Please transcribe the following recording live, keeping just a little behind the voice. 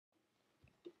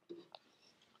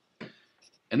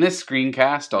In this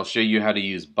screencast, I'll show you how to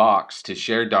use Box to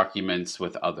share documents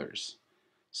with others.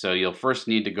 So you'll first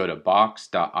need to go to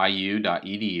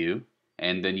box.iu.edu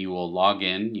and then you will log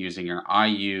in using your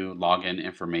IU login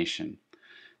information.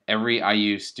 Every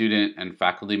IU student and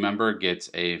faculty member gets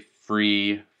a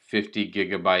free 50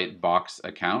 gigabyte Box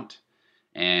account,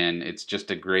 and it's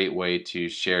just a great way to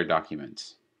share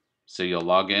documents. So you'll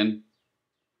log in.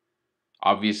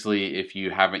 Obviously, if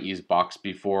you haven't used Box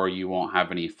before, you won't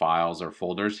have any files or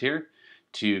folders here.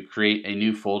 To create a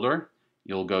new folder,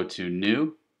 you'll go to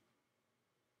New,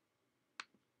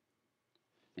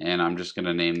 and I'm just going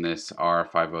to name this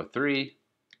R503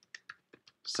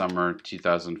 Summer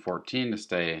 2014 to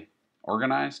stay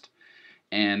organized.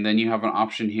 And then you have an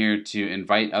option here to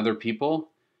invite other people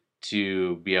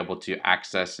to be able to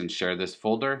access and share this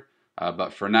folder.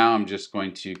 But for now, I'm just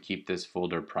going to keep this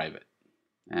folder private.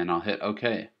 And I'll hit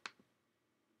OK.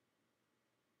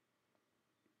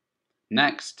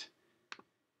 Next,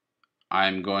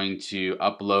 I'm going to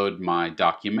upload my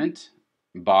document.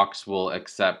 Box will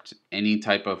accept any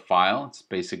type of file. It's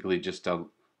basically just a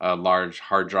large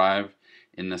hard drive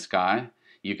in the sky.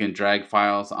 You can drag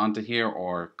files onto here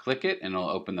or click it and it'll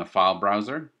open the file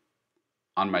browser.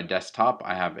 On my desktop,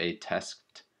 I have a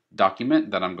test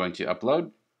document that I'm going to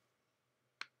upload.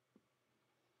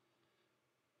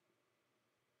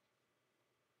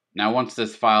 Now, once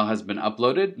this file has been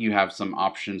uploaded, you have some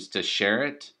options to share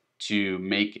it, to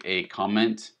make a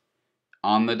comment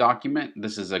on the document.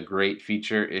 This is a great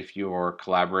feature if you're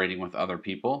collaborating with other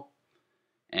people.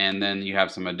 And then you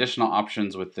have some additional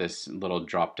options with this little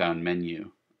drop-down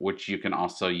menu, which you can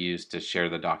also use to share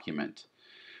the document.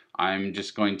 I'm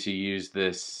just going to use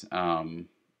this, I'm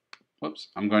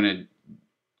going to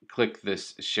click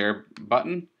this share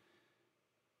button,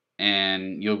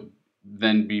 and you'll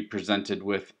then be presented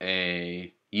with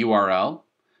a URL.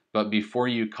 But before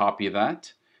you copy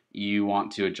that, you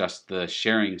want to adjust the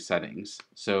sharing settings.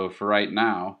 So for right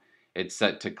now, it's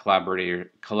set to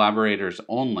collaborators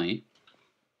only.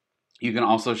 You can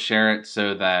also share it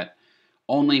so that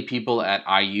only people at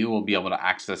IU will be able to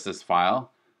access this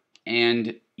file,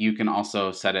 and you can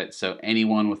also set it so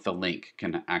anyone with the link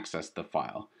can access the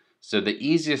file. So the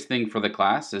easiest thing for the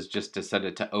class is just to set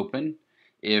it to open.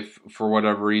 If for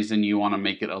whatever reason you want to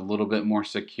make it a little bit more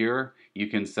secure, you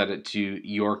can set it to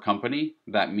your company.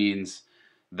 That means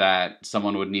that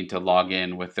someone would need to log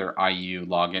in with their IU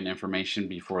login information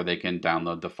before they can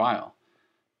download the file.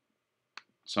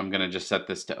 So I'm going to just set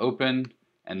this to open,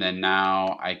 and then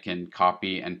now I can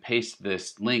copy and paste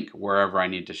this link wherever I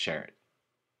need to share it.